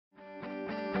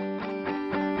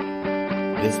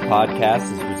This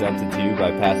podcast is presented to you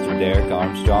by Pastor Derek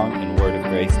Armstrong and Word of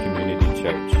Grace Community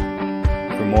Church.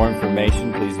 For more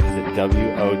information, please visit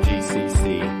wogcc.com.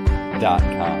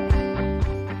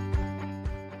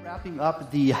 Wrapping up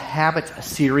the Habit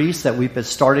series that we've been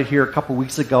started here a couple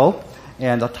weeks ago,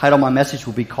 and the title of my message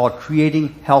will be called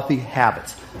Creating Healthy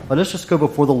Habits. But let's just go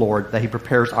before the Lord that He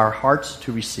prepares our hearts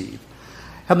to receive.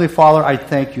 Heavenly Father, I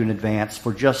thank you in advance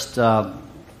for just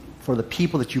for the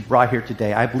people that you brought here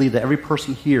today. I believe that every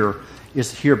person here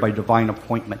is here by divine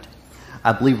appointment.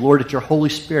 I believe, Lord, that your Holy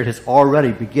Spirit has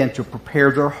already begun to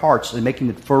prepare their hearts and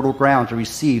making it fertile ground to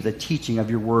receive the teaching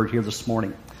of your word here this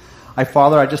morning.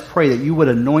 Father, I just pray that you would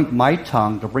anoint my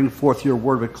tongue to bring forth your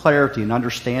word with clarity and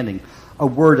understanding, a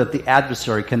word that the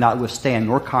adversary cannot withstand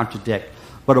nor contradict,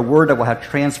 but a word that will have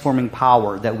transforming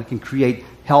power, that we can create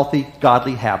healthy,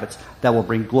 godly habits that will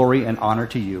bring glory and honor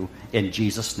to you. In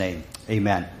Jesus' name,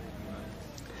 amen.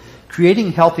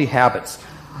 Creating healthy habits.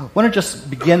 I want to just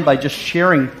begin by just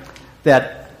sharing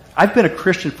that I've been a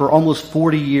Christian for almost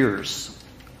 40 years.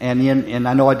 And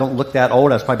I know I don't look that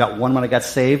old. I was probably about one when I got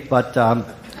saved. But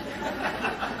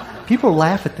people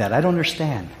laugh at that. I don't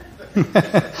understand.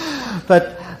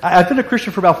 But I've been a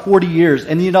Christian for about 40 years.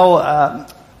 And, I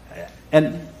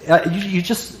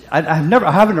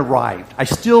haven't arrived. I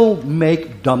still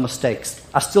make dumb mistakes.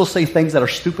 I still say things that are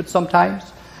stupid sometimes.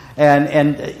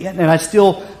 And I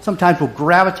still sometimes will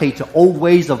gravitate to old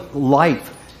ways of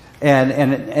life,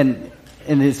 and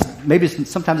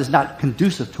sometimes it's not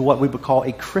conducive to what we would call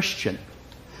a Christian.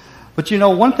 But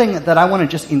one thing that I want to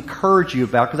just encourage you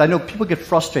about, because I know people get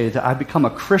frustrated that I've become a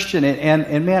Christian,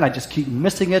 and man, I just keep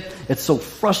missing it. It's so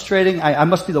frustrating. I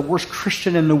must be the worst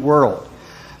Christian in the world.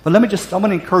 But I want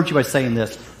to encourage you by saying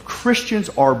this: Christians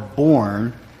are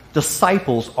born,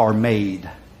 disciples are made.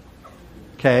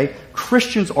 Okay?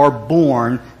 Christians are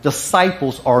born,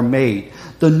 disciples are made.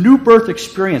 The new birth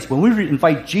experience, when we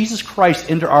invite Jesus Christ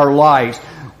into our lives,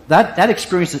 that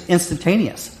experience is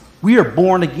instantaneous. We are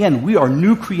born again. We are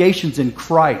new creations in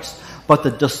Christ. But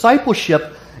the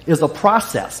discipleship is a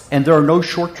process, and there are no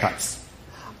shortcuts.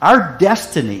 Our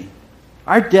destiny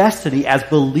as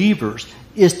believers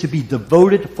is to be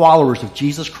devoted followers of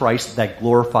Jesus Christ that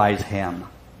glorifies Him.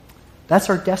 That's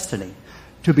our destiny.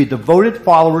 To be devoted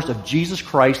followers of Jesus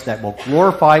Christ that will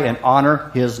glorify and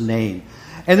honor His name.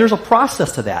 And there's a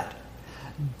process to that.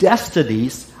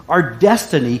 Our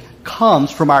destiny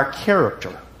comes from our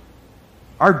character.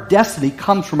 Our destiny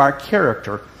comes from our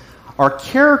character. Our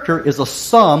character is a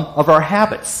sum of our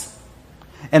habits.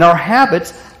 And our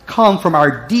habits come from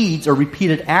our deeds or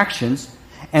repeated actions,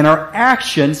 and our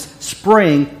actions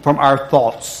spring from our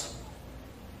thoughts.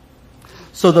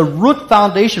 So the root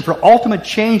foundation for ultimate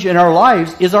change in our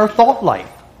lives is our thought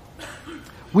life.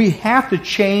 We have to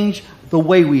change the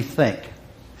way we think.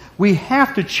 We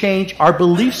have to change our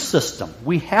belief system.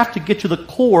 We have to get to the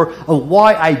core of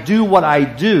why I do what I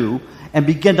do and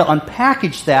begin to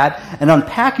unpackage that and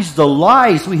unpackage the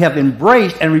lies we have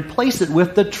embraced and replace it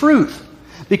with the truth.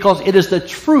 Because it is the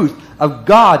truth of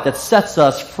God that sets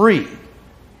us free.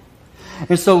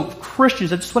 And so,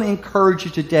 Christians, I just want to encourage you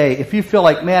today. If you feel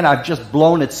like, man, I've just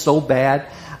blown it so bad,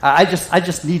 I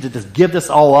just need to just give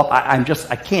this all up.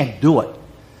 I can't do it.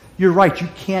 You're right. You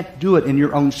can't do it in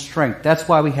your own strength. That's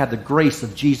why we have the grace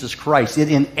of Jesus Christ.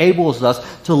 It enables us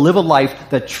to live a life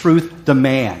that truth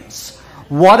demands.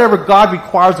 Whatever God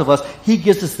requires of us, He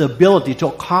gives us the ability to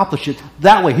accomplish it.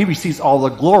 That way, He receives all the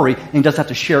glory and doesn't have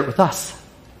to share it with us.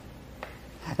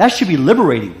 That should be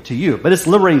liberating to you, but it's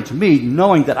liberating to me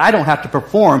knowing that I don't have to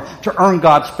perform to earn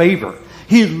God's favor.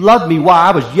 He loved me while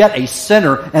I was yet a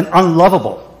sinner and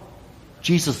unlovable.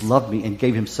 Jesus loved me and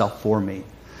gave Himself for me.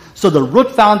 So the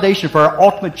root foundation for our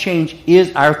ultimate change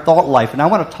is our thought life. And I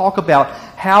want to talk about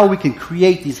how we can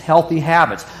create these healthy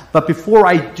habits. But before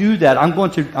I do that, I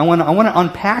want to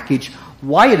unpackage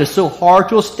why it is so hard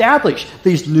to establish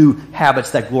these new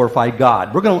habits that glorify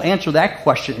God. We're going to answer that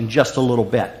question in just a little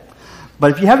bit.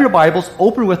 But if you have your Bibles,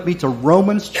 open with me to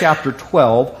Romans chapter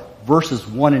 12, verses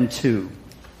 1 and 2.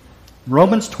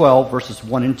 Romans 12, verses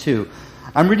 1 and 2.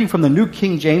 I'm reading from the New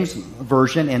King James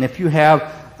Version, and if you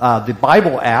have the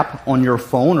Bible app on your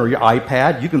phone or your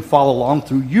iPad, you can follow along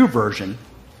through YouVersion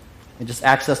and just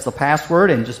access the password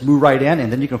and just move right in,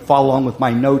 and then you can follow along with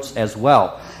my notes as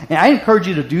well. And I encourage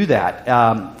you to do that.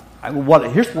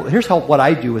 Here's what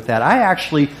I do with that. I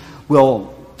actually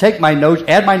will take my notes,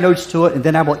 add my notes to it, and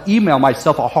then I will email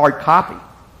myself a hard copy.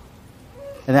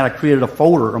 And then I created a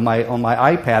folder on my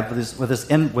iPad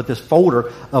with this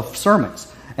folder of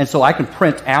sermons. And so I can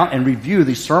print out and review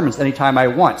these sermons anytime I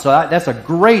want. So it's a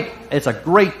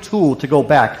great tool to go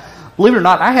back. Believe it or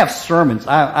not, I have sermons.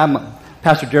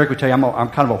 Pastor Derek would tell you I'm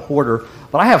kind of a hoarder,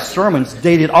 but I have sermons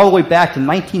dated all the way back to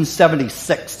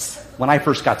 1976 when I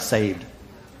first got saved.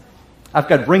 I've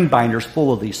got ring binders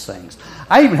full of these things.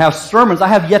 I even have sermons I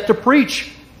have yet to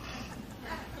preach.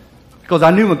 Because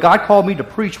I knew when God called me to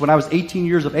preach when I was 18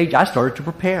 years of age, I started to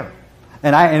prepare.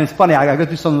 And it's funny, I go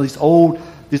through some of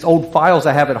these old files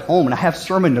I have at home, and I have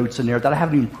sermon notes in there that I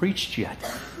haven't even preached yet.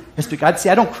 It's because,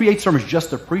 I don't create sermons just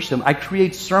to preach them. I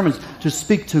create sermons to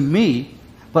speak to me,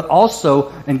 but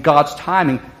also, in God's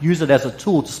timing, use it as a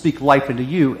tool to speak life into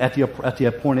you at the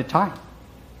appointed time.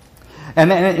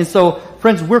 And so,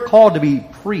 friends, we're called to be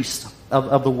priests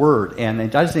of the Word. And I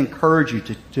just encourage you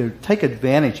to take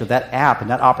advantage of that app and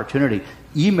that opportunity.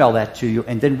 Email that to you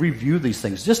and then review these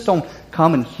things. Just don't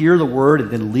come and hear the Word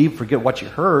and then leave, forget what you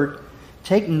heard.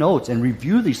 Take notes and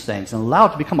review these things and allow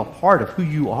it to become a part of who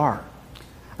you are.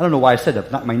 I don't know why I said that,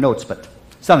 not in my notes, but it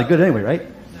sounded good anyway, right?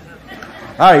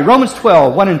 All right, Romans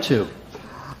 12, 1 and 2.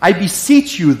 I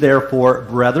beseech you, therefore,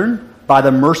 brethren, by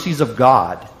the mercies of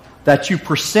God, that you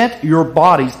present your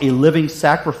bodies a living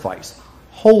sacrifice,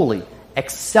 holy,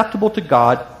 acceptable to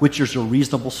God, which is your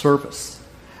reasonable service.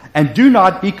 And do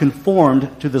not be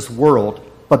conformed to this world,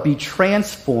 but be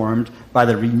transformed by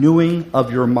the renewing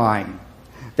of your mind,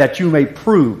 that you may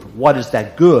prove what is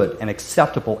that good and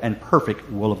acceptable and perfect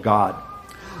will of God.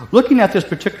 Looking at this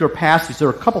particular passage, there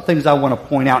are a couple things I want to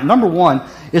point out. Number one,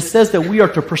 it says that we are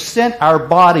to present our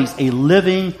bodies a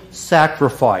living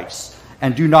sacrifice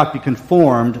and do not be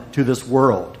conformed to this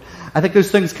world. I think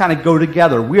those things kind of go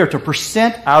together. We are to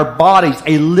present our bodies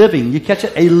a living, you catch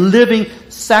it? A living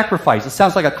sacrifice. It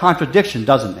sounds like a contradiction,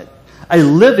 doesn't it? A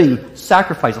living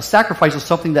sacrifice. A sacrifice is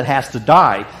something that has to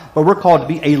die, but we're called to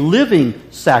be a living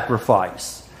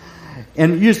sacrifice.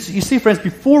 And you see, friends,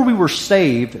 before we were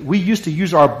saved, we used to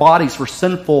use our bodies for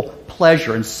sinful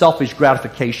pleasure and selfish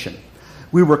gratification.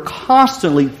 We were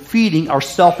constantly feeding our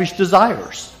selfish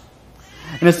desires.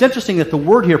 And it's interesting that the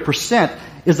word here, present,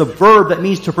 is a verb that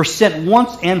means to present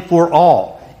once and for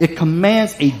all. It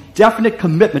commands a definite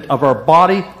commitment of our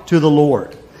body to the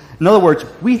Lord. In other words,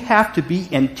 we have to be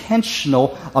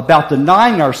intentional about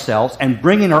denying ourselves and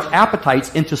bringing our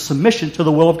appetites into submission to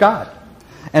the will of God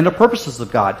and the purposes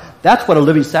of God. That's what a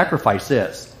living sacrifice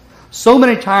is. So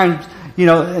many times,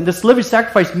 and this living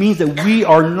sacrifice means that we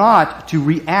are not to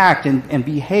react and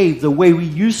behave the way we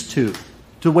used to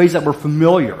ways that we're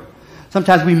familiar.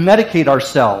 Sometimes we medicate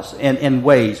ourselves in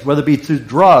ways, whether it be through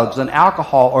drugs and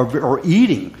alcohol or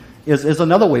eating is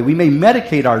another way. We may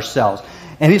medicate ourselves.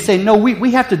 And he's saying, no,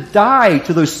 we have to die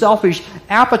to those selfish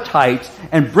appetites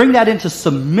and bring that into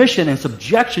submission and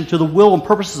subjection to the will and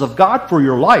purposes of God for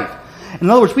your life. In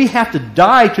other words, we have to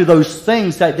die to those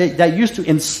things that used to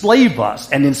enslave us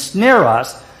and ensnare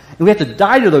us. And we have to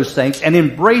die to those things and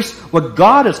embrace what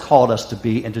God has called us to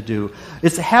be and to do.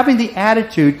 It's having the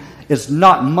attitude, it's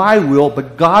not my will,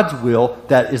 but God's will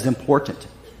that is important.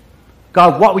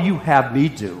 God, what will you have me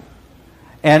do?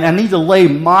 And I need to lay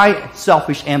my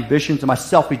selfish ambitions and my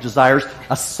selfish desires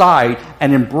aside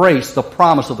and embrace the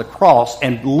promise of the cross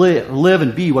and live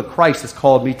and be what Christ has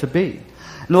called me to be.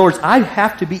 In other words, I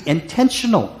have to be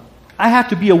intentional. I have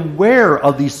to be aware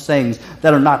of these things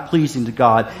that are not pleasing to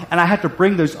God, and I have to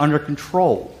bring those under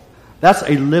control. That's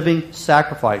a living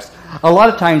sacrifice. A lot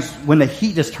of times when the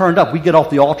heat is turned up, we get off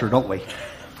the altar, don't we?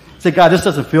 Say, God, this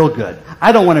doesn't feel good.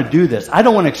 I don't want to do this. I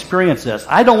don't want to experience this.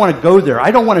 I don't want to go there.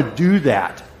 I don't want to do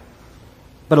that.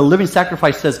 But a living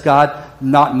sacrifice says, God,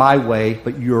 not my way,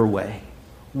 but your way.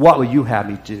 What will you have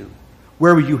me do?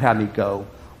 Where will you have me go?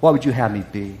 What would you have me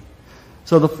be?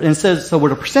 So it says, so we're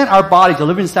to present our bodies a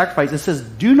living sacrifice. It says,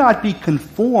 do not be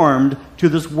conformed to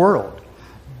this world.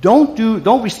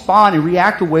 Don't respond and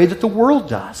react the way that the world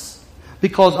does.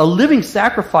 Because a living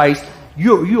sacrifice,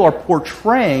 you are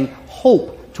portraying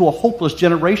hope to a hopeless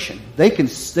generation. They can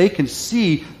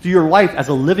see through your life as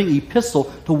a living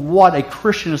epistle to what a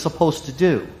Christian is supposed to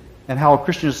do and how a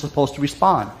Christian is supposed to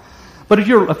respond. But if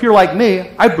you're like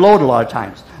me, I blow it a lot of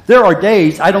times. There are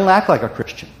days I don't act like a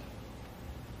Christian.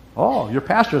 Oh, your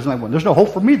pastor isn't like one. There's no hope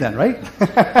for me then, right?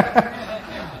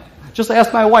 Just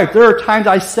ask my wife. There are times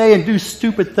I say and do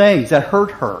stupid things that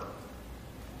hurt her.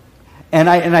 And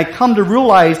I come to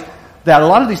realize that a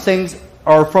lot of these things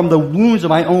are from the wounds of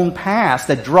my own past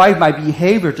that drive my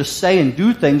behavior to say and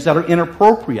do things that are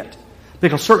inappropriate.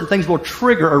 Because certain things will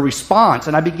trigger a response,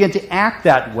 and I begin to act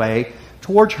that way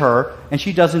towards her, and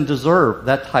she doesn't deserve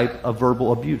that type of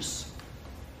verbal abuse.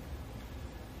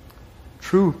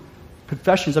 True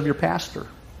confessions of your pastor.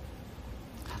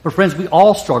 But friends, we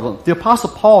all struggle. The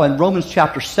Apostle Paul in Romans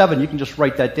chapter 7, you can just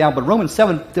write that down, but Romans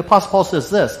 7, the Apostle Paul says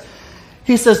this.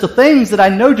 He says, the things that I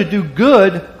know to do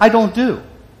good, I don't do.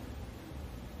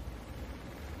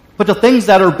 But the things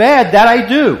that are bad, that I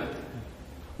do.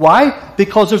 Why?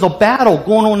 Because there's a battle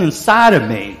going on inside of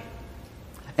me.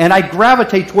 And I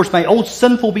gravitate towards my old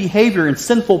sinful behavior and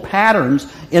sinful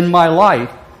patterns in my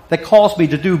life that cause me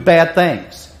to do bad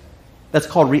things. That's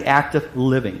called reactive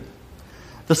living.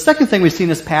 The second thing we see in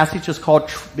this passage is called,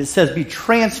 it says, be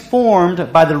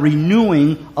transformed by the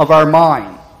renewing of our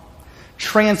mind.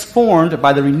 Transformed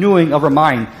by the renewing of our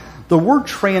mind. The word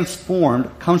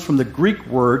transformed comes from the Greek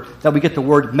word that we get the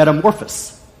word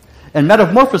metamorphosis. And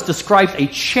metamorphosis describes a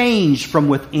change from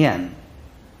within.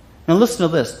 Now listen to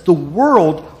this. The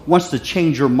world wants to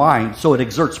change your mind, so it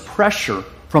exerts pressure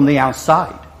from the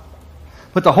outside.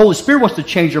 But the Holy Spirit wants to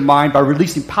change your mind by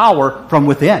releasing power from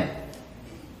within.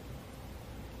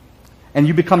 And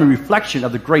you become a reflection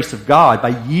of the grace of God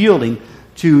by yielding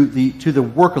to the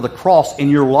work of the cross in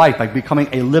your life, by becoming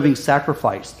a living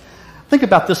sacrifice. Think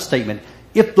about this statement.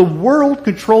 If the world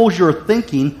controls your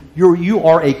thinking, you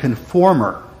are a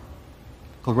conformer.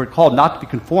 Because we're called not to be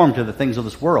conformed to the things of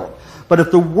this world. But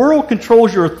if the world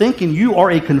controls your thinking, you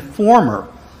are a conformer.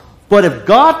 But if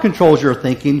God controls your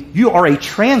thinking, you are a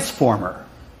transformer.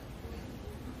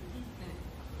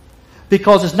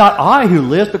 Because it's not I who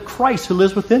lives, but Christ who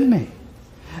lives within me.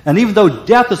 And even though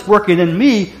death is working in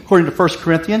me, according to 1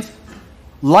 Corinthians,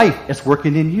 life is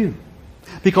working in you.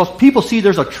 Because people see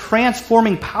there's a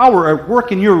transforming power at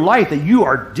work in your life, that you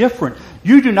are different.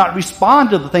 You do not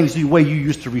respond to the things the way you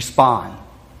used to respond.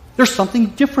 There's something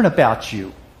different about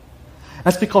you.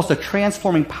 That's because the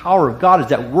transforming power of God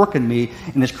is at work in me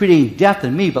and is creating death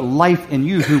in me, but life in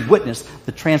you who witness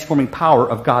the transforming power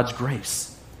of God's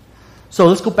grace. So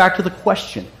let's go back to the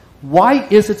question. Why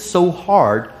is it so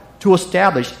hard to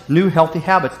establish new healthy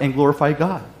habits and glorify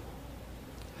God?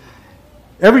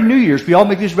 Every New Year's, we all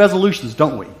make these resolutions,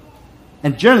 don't we?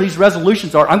 And generally these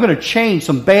resolutions are, I'm going to change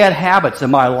some bad habits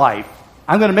in my life.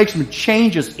 I'm going to make some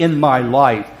changes in my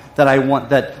life that I want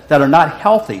that are not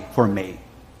healthy for me.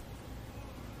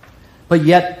 But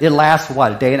yet it lasts,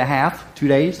 what, a day and a half, 2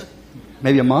 days,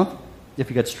 maybe a month,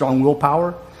 if you get strong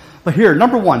willpower. But here,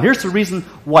 number one, here's the reason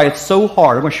why it's so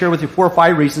hard. I'm going to share with you 4 or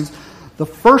 5 reasons. The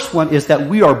first one is that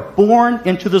we are born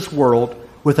into this world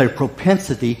with a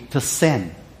propensity to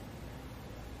sin.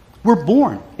 We're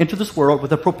born into this world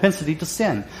with a propensity to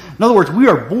sin. In other words, we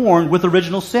are born with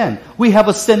original sin. We have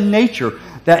a sin nature,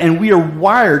 and we are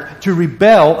wired to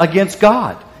rebel against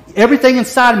God. Everything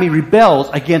inside of me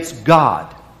rebels against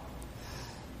God.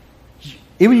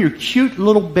 Even your cute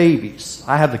little babies.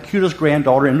 I have the cutest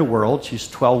granddaughter in the world. She's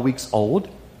 12 weeks old.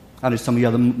 I know some of the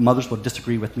other mothers will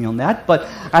disagree with me on that, but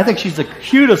I think she's the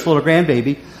cutest little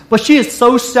grandbaby. But she is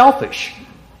so selfish.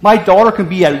 My daughter can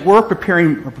be at work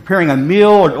preparing a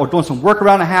meal or doing some work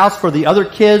around the house for the other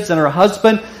kids and her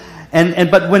husband.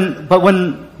 But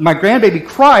when my grandbaby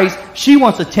cries, she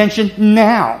wants attention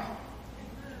now.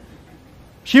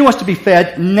 She wants to be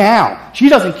fed now. She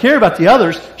doesn't care about the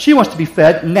others. She wants to be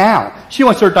fed now. She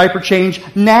wants her diaper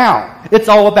changed now. It's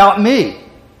all about me.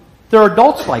 There are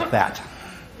adults like that.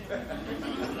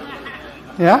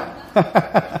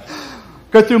 Yeah?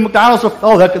 Go through McDonald's.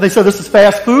 They said this is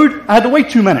fast food. I had to wait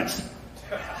 2 minutes.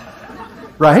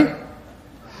 Right?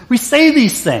 We say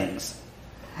these things.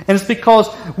 And it's because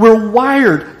we're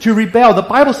wired to rebel. The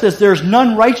Bible says there's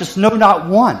none righteous, no, not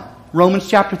one. Romans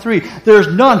chapter 3. There's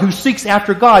none who seeks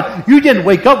after God. You didn't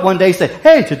wake up one day and say,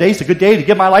 hey, today's a good day to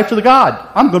give my life to the God.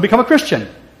 I'm going to become a Christian.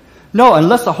 No,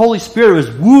 unless the Holy Spirit is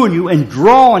wooing you and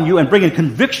drawing you and bringing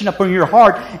conviction upon your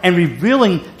heart and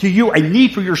revealing to you a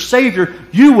need for your Savior,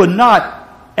 you would not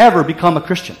ever become a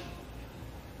Christian.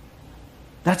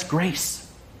 That's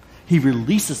grace. He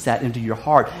releases that into your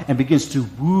heart and begins to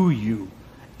woo you.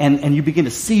 And you begin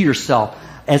to see yourself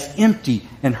as empty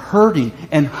and hurting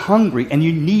and hungry, and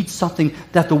you need something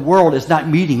that the world is not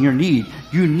meeting your need.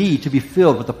 You need to be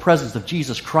filled with the presence of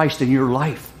Jesus Christ in your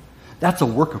life. That's a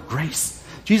work of grace.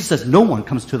 Jesus says no one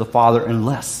comes to the Father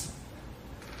unless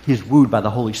he is wooed by the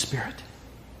Holy Spirit.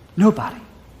 Nobody.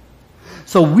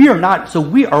 So we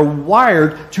are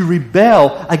wired to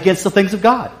rebel against the things of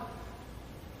God.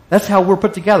 That's how we're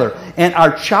put together. And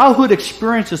our childhood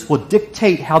experiences will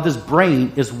dictate how this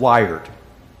brain is wired.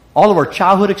 All of our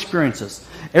childhood experiences,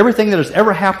 everything that has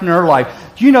ever happened in our life.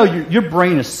 Do you know your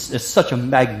brain is such a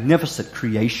magnificent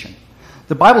creation?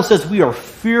 The Bible says we are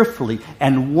fearfully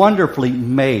and wonderfully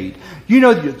made. You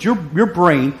know your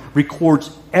brain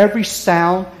records every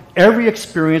sound, every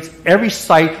experience, every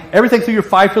sight, everything through your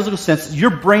 5 physical senses.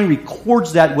 Your brain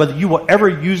records that whether you will ever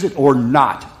use it or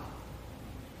not.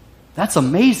 That's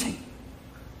amazing.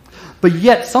 But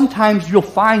yet sometimes you'll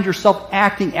find yourself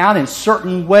acting out in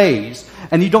certain ways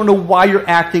and you don't know why you're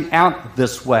acting out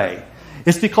this way.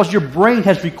 It's because your brain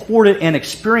has recorded an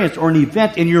experience or an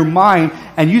event in your mind,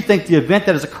 and you think the event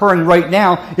that is occurring right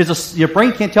now your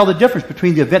brain can't tell the difference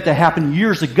between the event that happened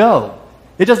years ago.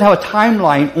 It doesn't have a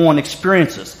timeline on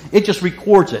experiences. It just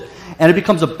records it. And it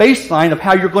becomes a baseline of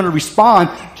how you're going to respond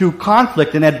to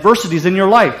conflict and adversities in your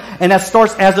life. And that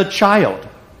starts as a child.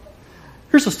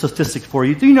 Here's a statistic for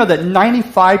you. Do you know that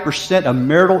 95% of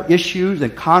marital issues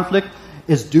and conflict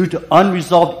is due to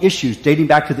unresolved issues dating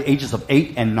back to the ages of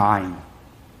 8 and 9?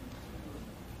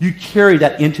 You carry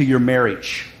that into your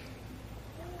marriage.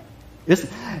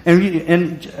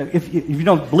 And if you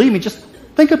don't believe me, just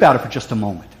think about it for just a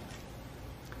moment.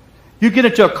 You get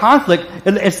into a conflict,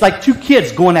 and it's like two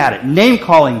kids going at it. Name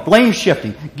calling, blame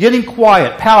shifting, getting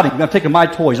quiet, pouting. I'm taking my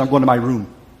toys, I'm going to my room.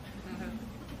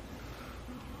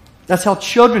 That's how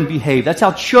children behave. That's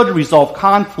how children resolve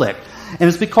conflict. And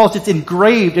it's because it's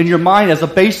engraved in your mind as a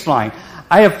baseline.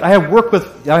 I have worked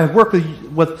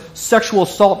with sexual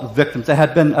assault victims that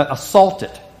have been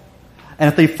assaulted. And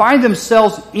if they find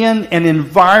themselves in an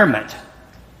environment,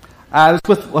 I was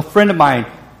with a friend of mine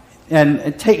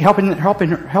and helping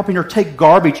her take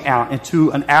garbage out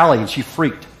into an alley, and she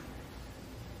freaked.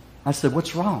 I said,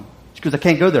 "What's wrong?" She goes, "I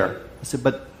can't go there." I said,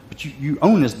 "But you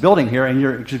own this building here,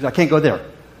 and she goes, I can't go there."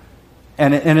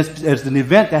 And it's an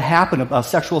event that happened, a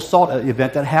sexual assault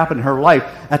event that happened in her life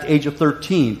at the age of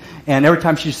 13. And every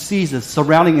time she sees the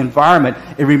surrounding environment,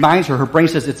 it reminds her brain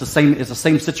says it's the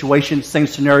same situation, same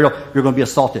scenario, you're going to be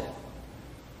assaulted.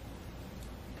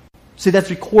 See,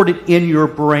 that's recorded in your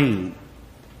brain.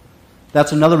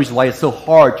 That's another reason why it's so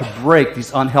hard to break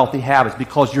these unhealthy habits,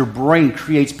 because your brain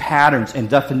creates patterns and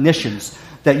definitions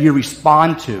that you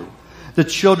respond to. The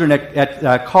children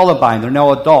at Columbine, they're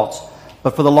now adults.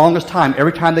 But for the longest time,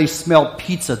 every time they smelled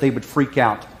pizza, they would freak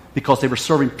out because they were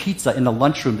serving pizza in the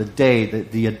lunchroom the day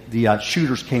that the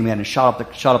shooters came in and shot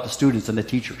up the students and the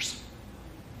teachers.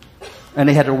 And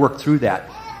they had to work through that.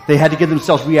 They had to give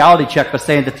themselves reality check by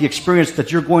saying that the experience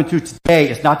that you're going through today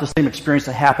is not the same experience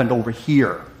that happened over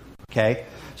here. Okay?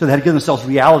 So they had to give themselves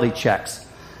reality checks.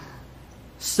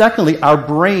 Secondly, our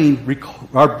brain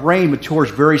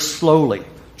matures very slowly.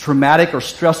 Traumatic or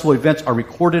stressful events are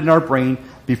recorded in our brain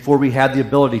before we had the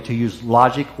ability to use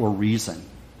logic or reason.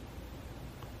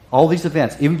 All these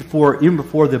events, even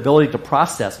before the ability to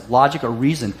process logic or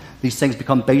reason, these things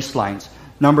become baselines.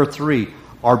 Number 3,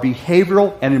 our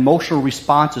behavioral and emotional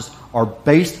responses are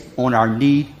based on our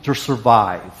need to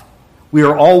survive. We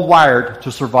are all wired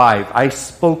to survive. I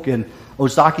spoke in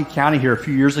Ozaukee County here a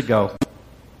few years ago.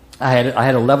 I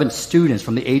had 11 students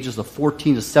from the ages of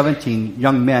 14 to 17,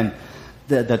 young men,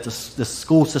 that the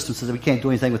school system says that we can't do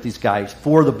anything with these guys.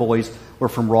 4 of the boys were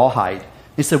from Rawhide.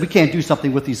 They said, "We can't do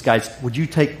something with these guys. Would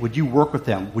you work with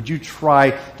them? Would you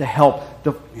try to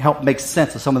help make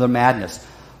sense of some of their madness?"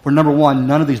 For number 1,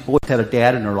 none of these boys had a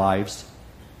dad in their lives.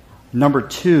 Number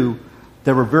 2,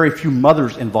 there were very few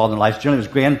mothers involved in their lives. Generally,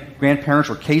 it was grandparents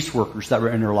or caseworkers that were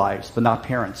in their lives, but not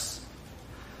parents.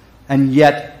 And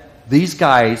yet, these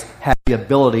guys had the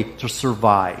ability to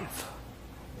survive.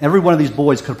 Every one of these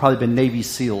boys could have probably been Navy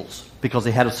SEALs because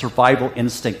they had a survival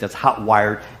instinct that's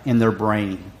hot-wired in their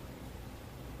brain.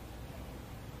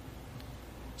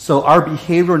 So our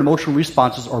behavior and emotional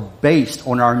responses are based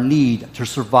on our need to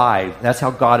survive. That's how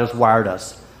God has wired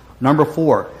us. Number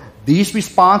 4, these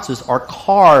responses are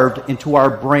carved into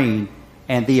our brain,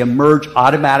 and they emerge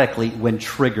automatically when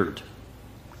triggered.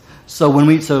 So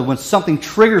when something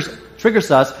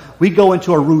triggers us, we go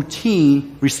into a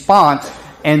routine response,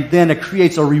 and then it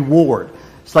creates a reward.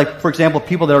 It's like, for example,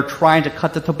 people that are trying to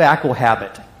cut the tobacco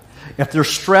habit. If they're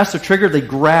stressed or triggered, they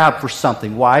grab for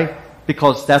something. Why?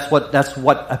 Because that's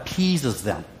what appeases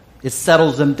them. It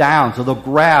settles them down. So they'll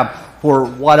grab for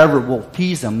whatever will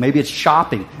appease them. Maybe it's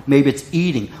shopping. Maybe it's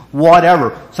eating.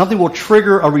 Whatever. Something will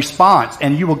trigger a response,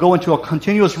 and you will go into a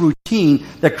continuous routine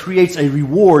that creates a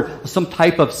reward, some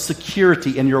type of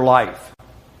security in your life.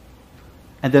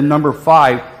 And then number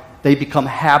 5, they become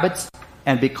habits.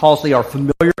 And because they are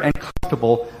familiar and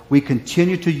comfortable, we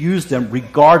continue to use them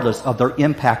regardless of their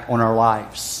impact on our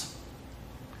lives.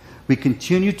 We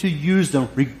continue to use them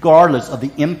regardless of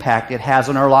the impact it has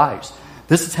on our lives.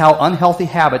 This is how unhealthy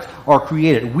habits are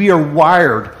created. We are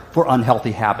wired for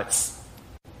unhealthy habits.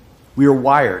 We are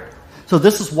wired. So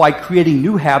this is why creating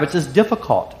new habits is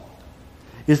difficult.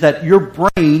 Is that your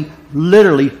brain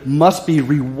literally must be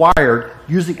rewired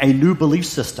using a new belief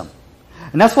system.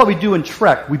 And that's what we do in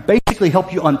Trek. We basically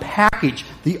help you unpackage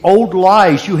the old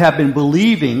lies you have been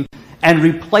believing and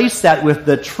replace that with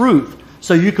the truth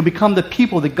so you can become the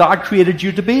people that God created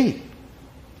you to be.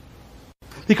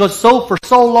 Because for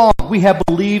so long we have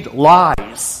believed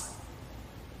lies.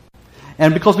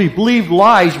 And because we believe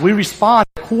lies, we respond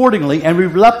accordingly, and we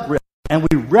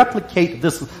replicate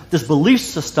this belief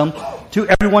system to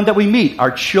everyone that we meet. Our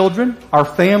children, our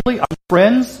family, our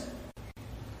friends.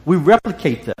 We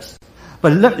replicate this.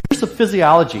 But here's the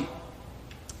physiology.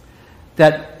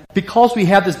 That because we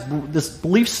have this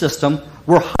belief system,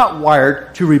 we're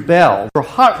hot-wired to rebel. We're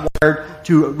hot-wired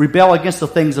to rebel against the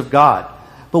things of God.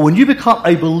 But when you become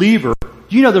a believer,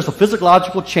 do you know there's a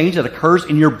physiological change that occurs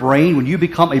in your brain when you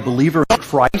become a believer in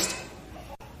Christ?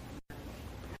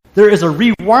 There is a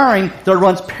rewiring that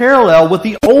runs parallel with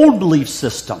the old belief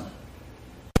system.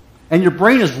 And your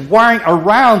brain is wiring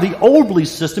around the old belief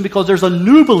system because there's a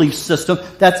new belief system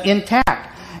that's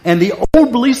intact. And the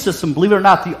old belief system, believe it or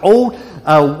not, the old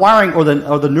wiring or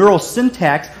the neural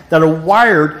syntax that are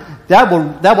wired, that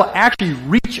will actually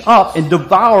reach up and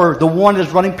devour the one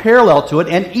that's running parallel to it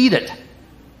and eat it.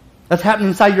 That's happening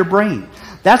inside your brain.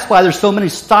 That's why there's so many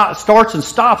starts and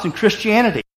stops in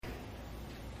Christianity.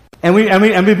 And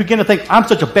we begin to think, I'm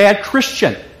such a bad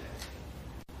Christian.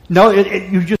 No,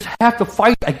 you just have to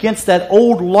fight against that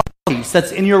old lies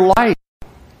that's in your life.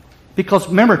 Because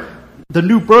remember, the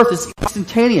new birth is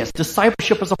instantaneous.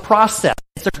 Discipleship is a process.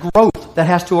 It's a growth that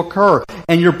has to occur.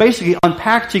 And you're basically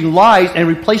unpackaging lies and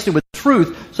replacing it with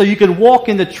truth so you can walk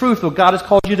in the truth of what God has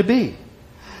called you to be.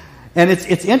 And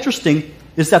it's interesting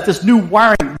is that this new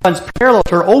wiring runs parallel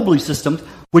to our old belief system,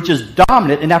 which is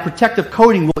dominant, and that protective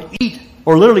coating will eat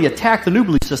or literally attack the new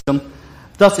belief system.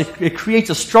 Thus, it creates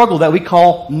a struggle that we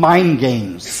call mind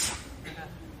games.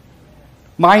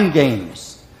 Mind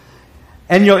games.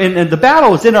 And and the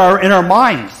battle is in our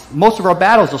minds. Most of our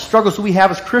battles, the struggles that we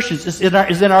have as Christians,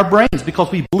 is in our brains because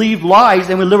we believe lies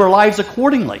and we live our lives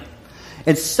accordingly.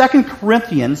 In 2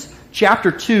 Corinthians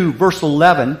chapter 2, verse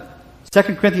 11, 2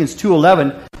 Corinthians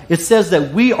 2:11, it says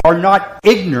that we are not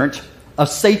ignorant of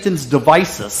Satan's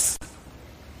devices.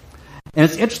 And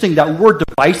it's interesting, that word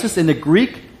devices in the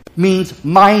Greek means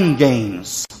mind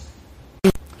games.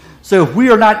 So if we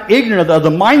are not ignorant of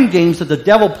the mind games that the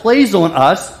devil plays on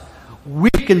us, we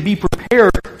can be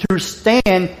prepared to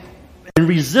stand and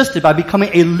resist it by becoming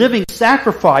a living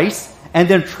sacrifice and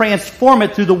then transform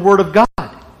it through the Word of God.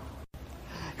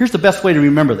 Here's the best way to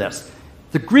remember this.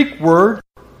 The Greek word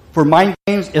for mind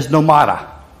games is nomata.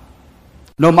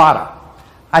 Nomata.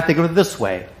 I think of it this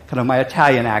way, kind of my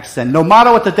Italian accent. No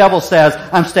matter what the devil says,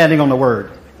 I'm standing on the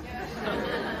Word.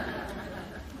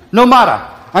 No matter.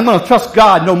 I'm going to trust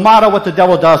God no matter what the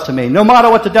devil does to me. No matter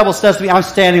what the devil says to me, I'm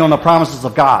standing on the promises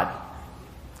of God.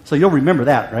 So you'll remember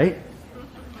that, right?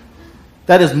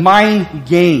 That is mind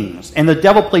games. And the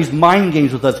devil plays mind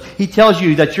games with us. He tells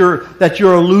you that you're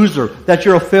a loser, that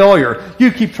you're a failure.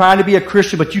 You keep trying to be a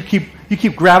Christian, but you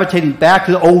keep gravitating back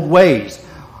to the old ways.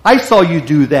 I saw you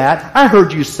do that. I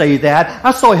heard you say that.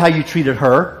 I saw how you treated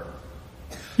her.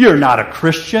 You're not a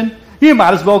Christian. You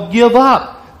might as well give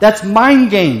up. That's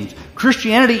mind games.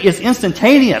 Christianity is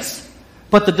instantaneous,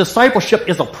 but the discipleship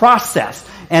is a process.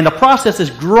 And the process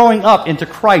is growing up into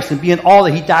Christ and being all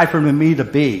that He died for me to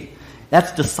be.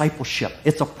 That's discipleship.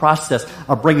 It's a process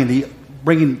of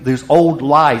bringing these old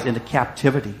lies into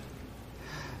captivity.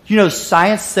 You know,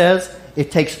 science says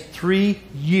it takes 3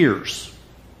 years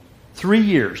to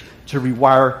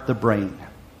rewire the brain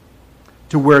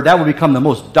to where that will become the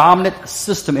most dominant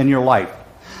system in your life.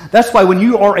 That's why when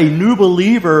you are a new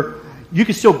believer, you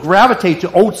can still gravitate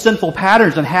to old sinful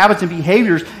patterns and habits and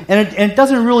behaviors, and it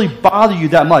doesn't really bother you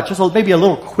that much. Just maybe a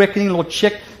little quickening, a little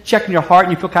check in your heart,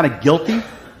 and you feel kind of guilty.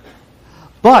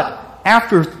 But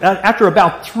after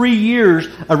about 3 years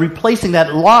of replacing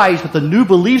that lies with a new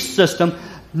belief system,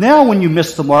 now when you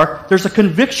miss the mark, there's a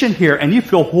conviction here, and you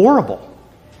feel horrible.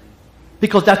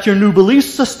 Because that's your new belief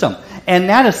system. And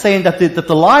that is saying that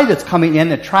the lie that's coming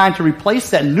in and trying to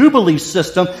replace that new belief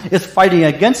system is fighting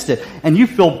against it. And you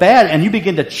feel bad, and you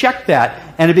begin to check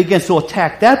that, and it begins to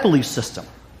attack that belief system.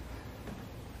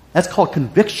 That's called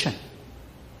conviction.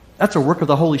 That's a work of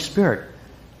the Holy Spirit.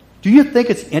 Do you think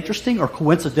it's interesting or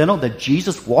coincidental that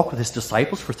Jesus walked with His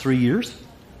disciples for 3 years?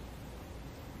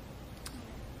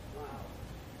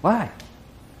 Why?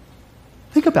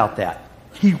 Think about that.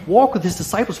 He walked with His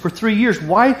disciples for 3 years.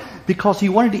 Why? Because He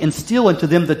wanted to instill into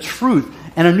them the truth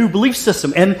and a new belief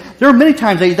system. And there are many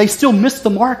times they still missed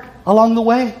the mark along the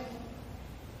way.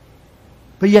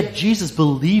 But yet Jesus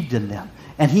believed in them,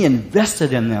 and He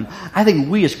invested in them. I think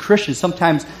we as Christians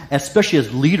sometimes, especially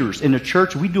as leaders in the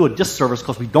church, we do a disservice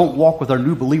because we don't walk with our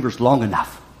new believers long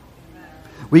enough.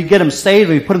 We get them saved,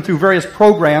 we put them through various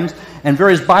programs and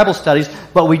various Bible studies,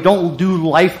 but we don't do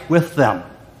life with them.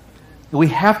 We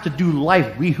have to do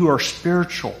life, we who are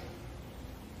spiritual.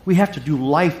 We have to do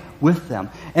life with them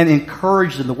and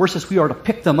encourage them. The word says we are to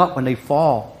pick them up when they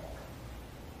fall.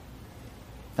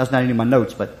 That's not any of my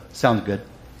notes, but sounds good.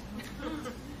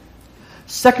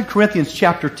 2 Corinthians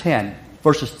chapter 10,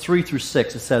 verses 3 through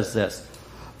 6, it says this.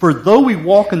 For though we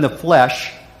walk in the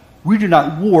flesh, we do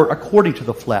not war according to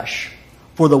the flesh.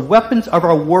 For the weapons of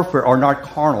our warfare are not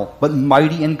carnal, but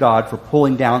mighty in God for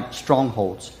pulling down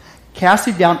strongholds,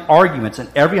 casting down arguments and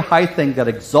every high thing that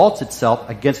exalts itself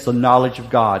against the knowledge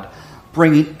of God,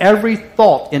 bringing every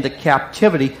thought into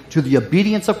captivity to the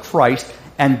obedience of Christ,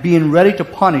 and being ready to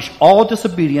punish all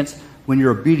disobedience when your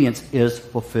obedience is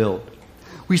fulfilled.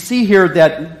 We see here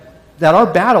that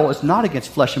our battle is not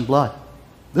against flesh and blood.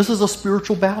 This is a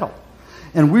spiritual battle.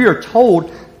 And we are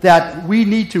told that we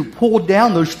need to pull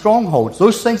down those strongholds,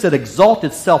 those things that exalt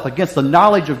itself against the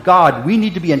knowledge of God. We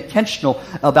need to be intentional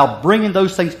about bringing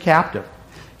those things captive.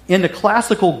 In the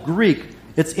classical Greek,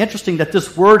 it's interesting that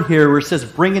this word here where it says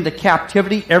bring into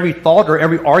captivity every thought or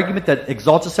every argument that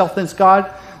exalts itself against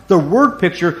God, the word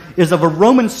picture is of a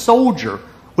Roman soldier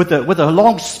with a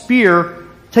long spear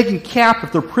taking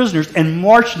captive their prisoners and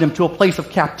marching them to a place of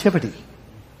captivity.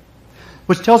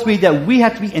 Which tells me that we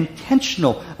have to be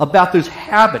intentional about those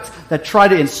habits that try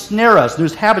to ensnare us,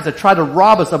 those habits that try to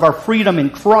rob us of our freedom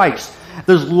in Christ,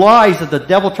 those lies that the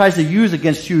devil tries to use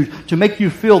against you to make you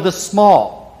feel this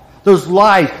small. Those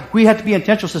lies, we have to be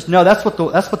intentional. Says, no, that's what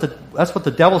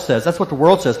the devil says. That's what the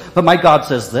world says. But my God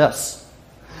says this.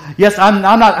 Yes, I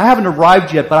haven't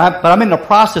arrived yet, but I'm in the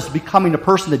process of becoming the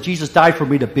person that Jesus died for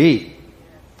me to be.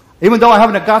 Even though I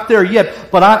haven't got there yet,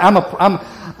 but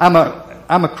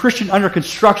I'm a Christian under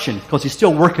construction because He's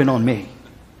still working on me.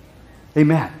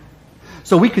 Amen.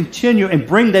 So we continue and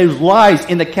bring those lies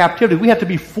into captivity. We have to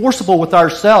be forcible with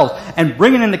ourselves and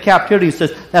bring it into captivity and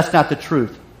says, that's not the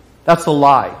truth. That's a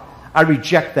lie. I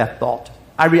reject that thought.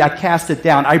 I cast it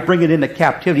down. I bring it into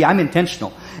captivity. I'm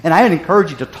intentional. And I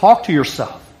encourage you to talk to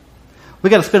yourself. We've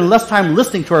got to spend less time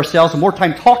listening to ourselves and more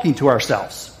time talking to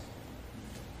ourselves.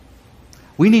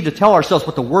 We need to tell ourselves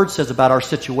what the Word says about our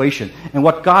situation and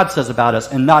what God says about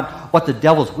us and not what the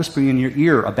devil's whispering in your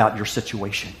ear about your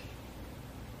situation.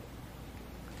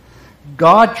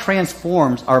 God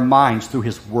transforms our minds through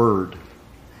His Word,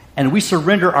 and we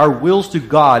surrender our wills to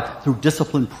God through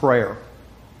disciplined prayer.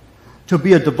 To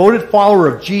be a devoted follower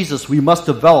of Jesus, we must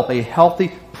develop a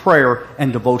healthy prayer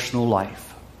and devotional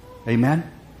life. Amen?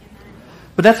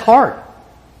 But that's hard.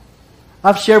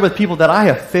 I've shared with people that I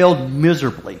have failed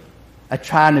miserably at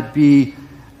trying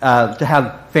to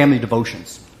have family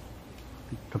devotions.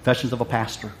 Confessions of a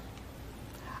Pastor.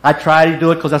 I try to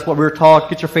do it because that's what we were taught.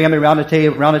 Get your family around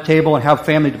the table and have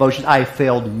family devotions. I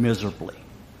failed miserably.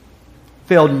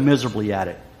 Failed miserably at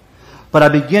it. But I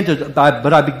began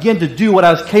to do what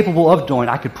I was capable of doing.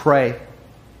 I could pray.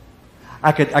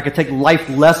 I could take life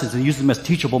lessons and use them as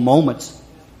teachable moments.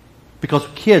 Because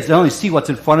kids, they only see what's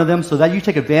in front of them, so that you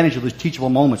take advantage of those teachable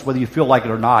moments, whether you feel like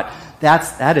it or not.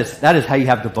 That is how you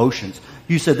have devotions.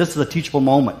 You said, this is a teachable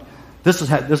moment.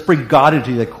 Let's bring God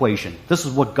into the equation. This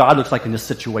is what God looks like in this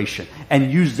situation.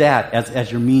 And use that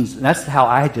as your means. And that's how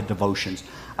I did devotions.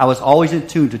 I was always in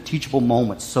tune to teachable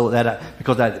moments so that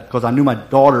because I knew my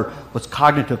daughter was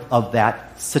cognitive of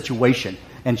that situation.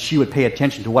 And she would pay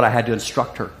attention to what I had to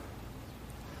instruct her.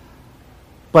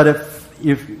 But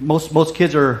if most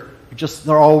kids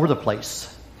they're all over the place.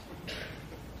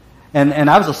 And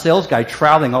I was a sales guy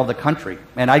traveling all the country.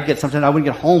 And sometimes I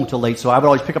wouldn't get home till late, so I would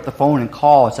always pick up the phone and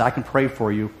call and say, I can pray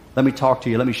for you. Let me talk to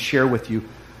you. Let me share with you.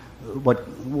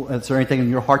 Is there anything in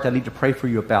your heart that I need to pray for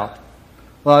you about?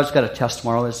 Well, I just got a test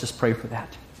tomorrow. Let's just pray for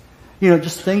that.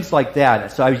 Just things like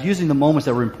that. So I was using the moments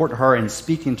that were important to her and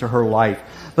speaking to her life.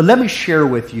 But let me share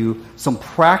with you some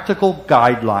practical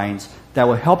guidelines that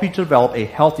will help you to develop a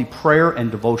healthy prayer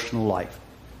and devotional life.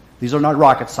 These are not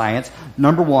rocket science.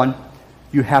 Number one,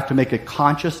 you have to make a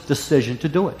conscious decision to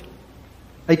do it.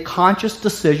 A conscious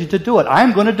decision to do it. I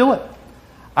am going to do it.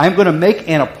 I am going to make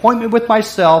an appointment with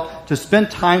myself to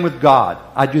spend time with God.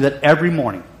 I do that every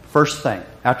morning, first thing,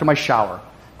 after my shower.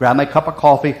 Grab my cup of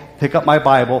coffee, pick up my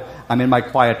Bible. I'm in my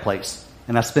quiet place.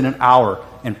 And I spend an hour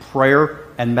in prayer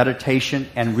and meditation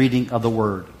and reading of the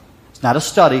Word. It's not a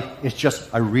study. It's just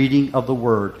a reading of the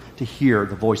Word to hear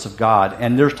the voice of God.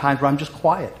 And there's times where I'm just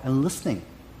quiet and listening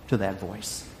to that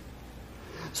voice.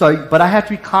 But I have to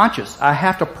be conscious. I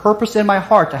have to purpose in my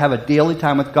heart to have a daily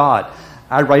time with God.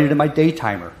 I write it in my day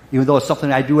timer. Even though it's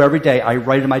something I do every day, I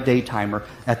write it in my day timer.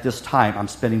 At this time, I'm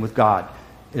spending with God.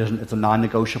 It's a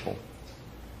non-negotiable.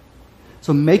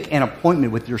 So make an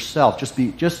appointment with yourself. Just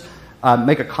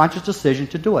make a conscious decision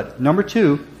to do it. Number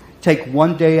two, take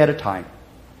one day at a time.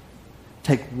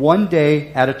 Take one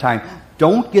day at a time.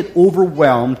 Don't get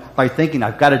overwhelmed by thinking,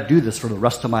 I've got to do this for the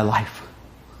rest of my life.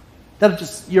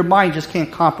 Your mind just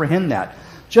can't comprehend that.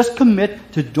 Just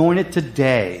commit to doing it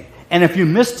today. And if you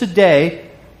miss today,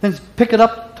 then pick it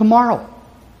up tomorrow.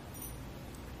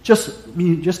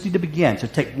 You just need to begin. So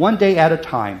take one day at a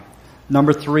time.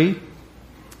 Number 3,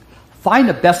 find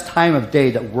the best time of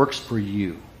day that works for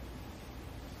you.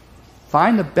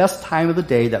 Find the best time of the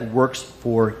day that works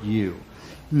for you.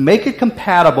 Make it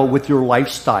compatible with your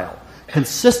lifestyle.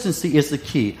 Consistency is the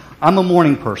key. I'm a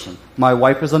morning person. My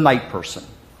wife is a night person.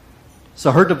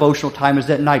 So her devotional time is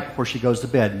at night before she goes to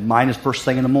bed. Mine is first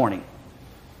thing in the morning.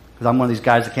 Because I'm one of these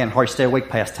guys that can't hardly stay awake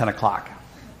past 10 o'clock.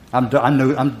 I'm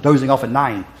dozing off at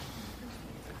 9.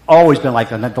 Always been like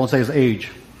that. Don't say his age.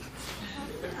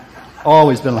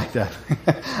 Always been like that.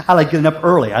 I like getting up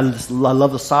early. I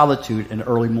love the solitude in the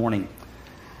early morning.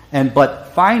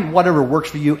 But find whatever works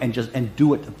for you and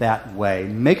do it that way.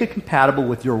 Make it compatible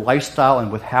with your lifestyle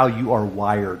and with how you are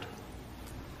wired.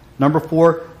 Number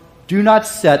 4, do not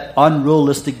set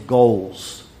unrealistic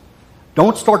goals.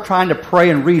 Don't start trying to pray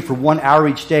and read for 1 hour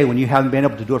each day when you haven't been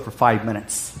able to do it for 5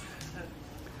 minutes.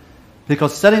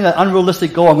 Because setting an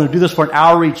unrealistic goal, I'm going to do this for an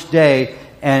hour each day,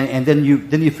 and then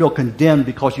you feel condemned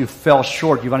because you fell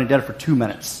short. You've only done it for 2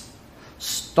 minutes.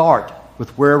 Start with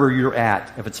wherever you're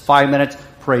at. If it's 5 minutes,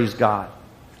 praise God.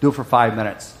 Do it for 5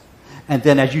 minutes. And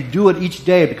then as you do it each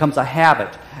day, it becomes a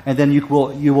habit. And then you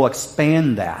will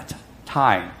expand that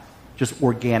time just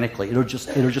organically. It'll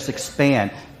just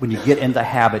expand when you get in the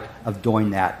habit of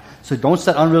doing that. So don't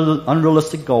set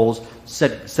unrealistic goals.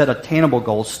 Set attainable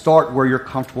goals. Start where you're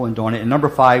comfortable in doing it. And number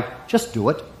 5, just do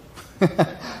it.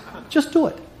 Just do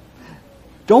it.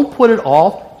 Don't put it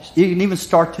off. You can even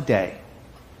start today.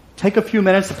 Take a few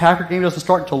minutes. The Packer game doesn't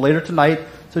start until later tonight.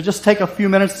 So just take a few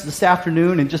minutes this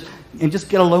afternoon and just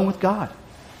get alone with God.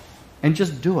 And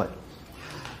just do it.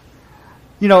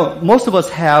 You know, most of us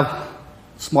have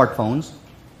smartphones,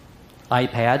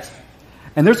 iPads,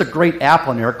 and there's a great app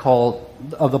on there called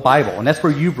of the Bible, and that's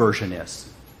where YouVersion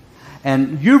is.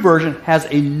 And YouVersion has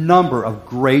a number of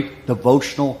great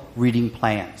devotional reading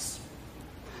plans.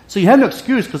 So you have no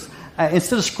excuse, because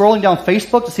instead of scrolling down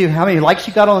Facebook to see how many likes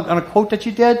you got on a quote that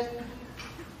you did,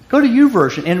 go to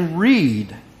YouVersion and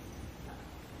read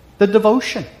the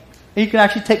devotion. And you can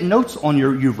actually take notes on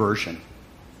your YouVersion.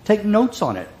 Take notes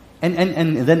on it. And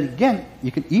then again,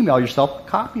 you can email yourself a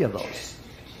copy of those.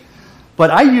 But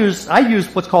I use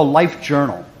what's called Life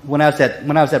Journal. When I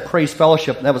was at Praise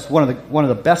Fellowship, that was one of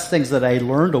the best things that I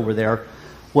learned over there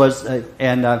was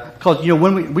because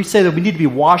when we say that we need to be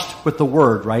washed with the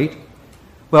Word, right?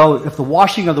 Well, if the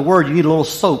washing of the Word, you need a little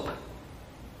soap.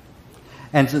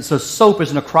 And so soap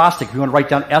is an acrostic. If you want to write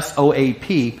down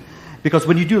SOAP, because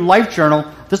when you do Life Journal,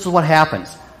 this is what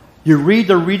happens. You read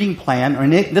the reading plan,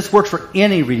 and this works for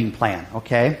any reading plan,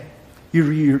 okay?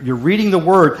 You're reading the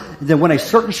Word, and then when a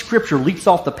certain scripture leaps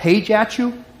off the page at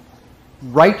you,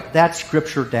 write that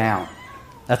scripture down.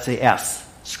 That's a S,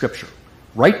 scripture.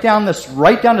 Write down the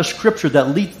scripture that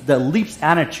leaps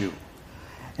out at you,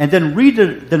 and then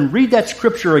read that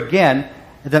scripture again.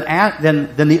 And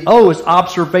then the O is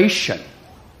observation.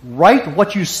 Write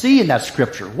what you see in that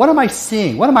scripture. What am I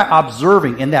seeing? What am I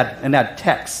observing in that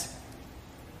text?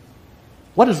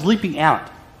 What is leaping out?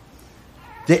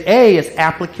 The A is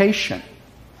application.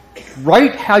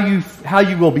 Write how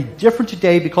you will be different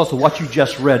today because of what you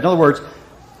just read. In other words,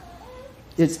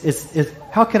 it's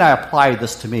how can I apply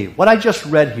this to me? What I just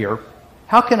read here,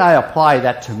 how can I apply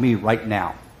that to me right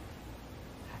now?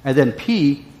 And then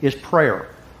P is prayer.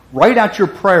 Write out your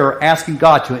prayer asking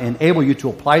God to enable you to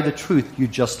apply the truth you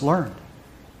just learned.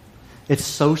 It's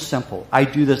so simple. I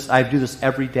do this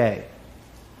every day.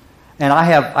 And I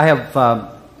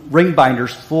have ring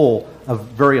binders full of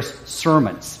various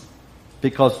sermons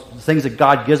because the things that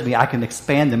God gives me, I can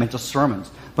expand them into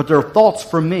sermons. But they're thoughts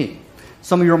for me.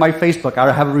 Some of you are on my Facebook.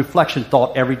 I have a reflection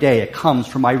thought every day. It comes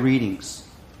from my readings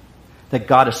that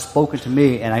God has spoken to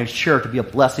me, and I share it to be a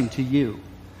blessing to you.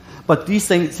 But these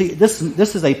things, see, this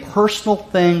is a personal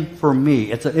thing for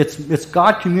me. It's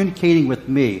God communicating with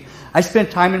me. I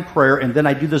spend time in prayer, and then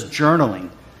I do this journaling,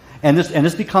 and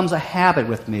this becomes a habit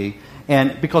with me.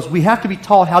 And because we have to be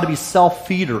taught how to be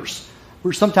self-feeders.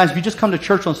 Sometimes if you just come to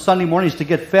church on Sunday mornings to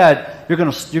get fed, you're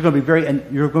going to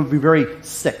be very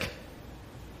sick.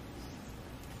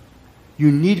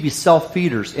 You need to be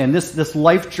self-feeders. And this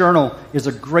life journal is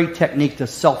a great technique to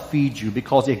self-feed you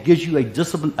because it gives you a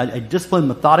disciplined,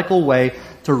 methodical way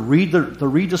to read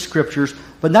the scriptures,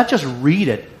 but not just read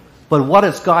it, but what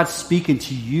is God speaking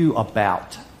to you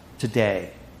about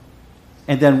today?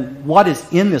 And then what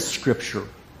is in this scripture?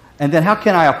 And then how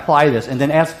can I apply this? And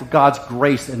then ask for God's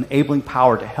grace and enabling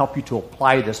power to help you to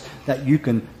apply this, that it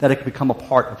can become a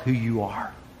part of who you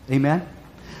are. Amen?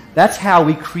 That's how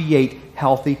we create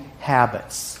healthy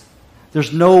habits.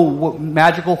 There's no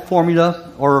magical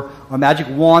formula or a magic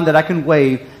wand that I can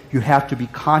wave. You have to be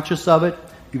conscious of it.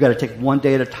 You got to take one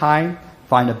day at a time.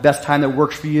 Find the best time that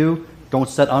works for you. Don't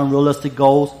set unrealistic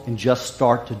goals and just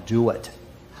start to do it.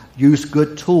 Use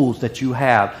good tools that you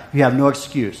have. You have no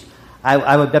excuse.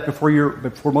 I would bet before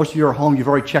most of you are home, you've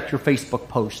already checked your Facebook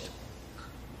post.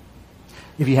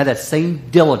 If you had that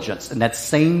same diligence and that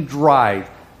same drive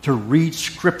to read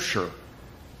Scripture,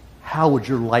 how would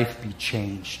your life be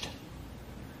changed?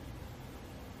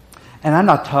 And I'm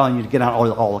not telling you to get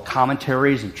on all the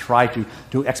commentaries and try to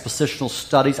do expositional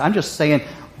studies. I'm just saying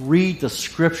read the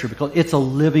Scripture because it's a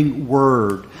living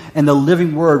Word. And the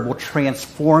living Word will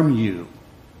transform you.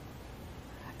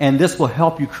 And this will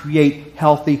help you create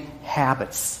healthy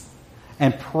habits.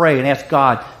 And pray and ask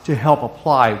God to help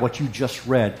apply what you just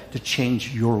read to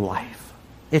change your life.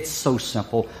 It's so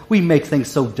simple. We make things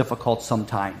so difficult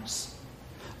sometimes.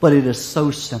 But it is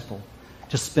so simple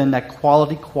to spend that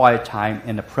quality quiet time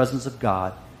in the presence of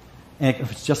God. And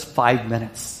if it's just 5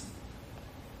 minutes.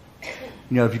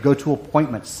 You know, if you go to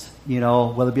appointments, you know,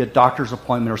 whether it be a doctor's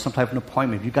appointment or some type of an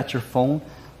appointment, if you've got your phone,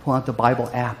 pull out the Bible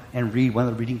app and read one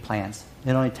of the reading plans.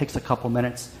 It only takes a couple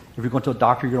minutes. If you're going to a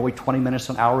doctor, you're going to wait 20 minutes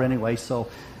to an hour anyway, so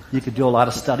you could do a lot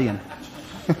of studying.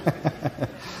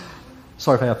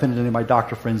 Sorry if I offended any of my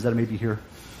doctor friends that may be here.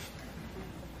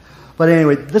 But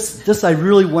anyway, this I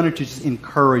really wanted to just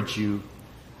encourage you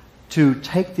to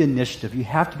take the initiative. You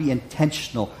have to be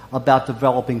intentional about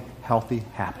developing healthy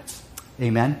habits.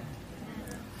 Amen?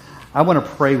 I want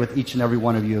to pray with each and every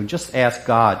one of you and just ask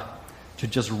God to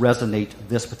just resonate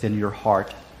this within your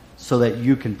heart so that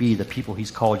you can be the people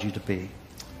He's called you to be.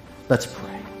 Let's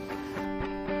pray.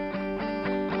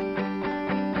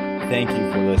 Thank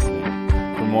you for listening.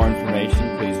 For more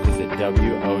information, please visit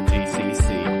WOGCC.com.